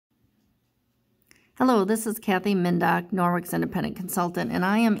Hello, this is Kathy Mindock, Norwex Independent Consultant, and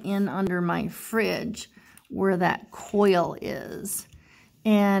I am in under my fridge where that coil is.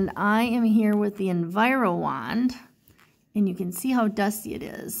 And I am here with the Envirowand, and you can see how dusty it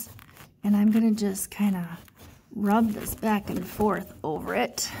is. And I'm going to just kind of rub this back and forth over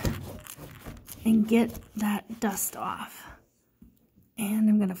it and get that dust off. And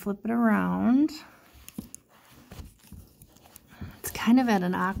I'm going to flip it around. It's kind of at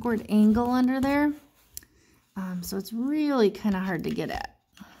an awkward angle under there. So it's really kind of hard to get at.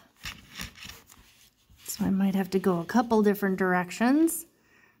 So I might have to go a couple different directions,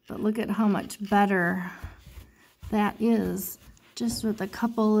 but look at how much better that is just with a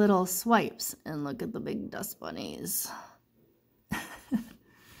couple little swipes. And look at the big dust bunnies. Let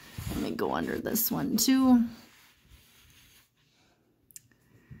me go under this one too.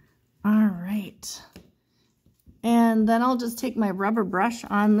 All right. And then I'll just take my rubber brush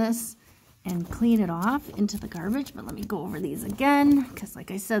on this and clean it off into the garbage. But let me go over these again, because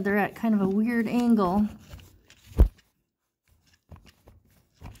like I said, they're at kind of a weird angle.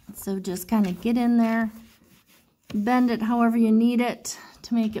 So just kind of get in there, bend it however you need it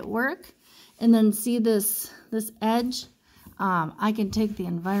to make it work. And then see this edge? I can take the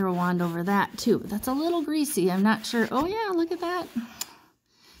Envirowand over that too. That's a little greasy. I'm not sure. Oh yeah, look at that.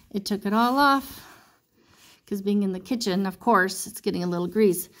 It took it all off. Because being in the kitchen, of course, it's getting a little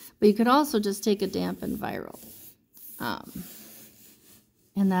grease. But you could also just take a damp Enviro.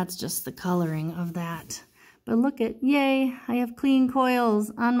 And that's just the coloring of that. But look at, yay, I have clean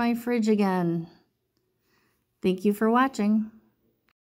coils on my fridge again. Thank you for watching.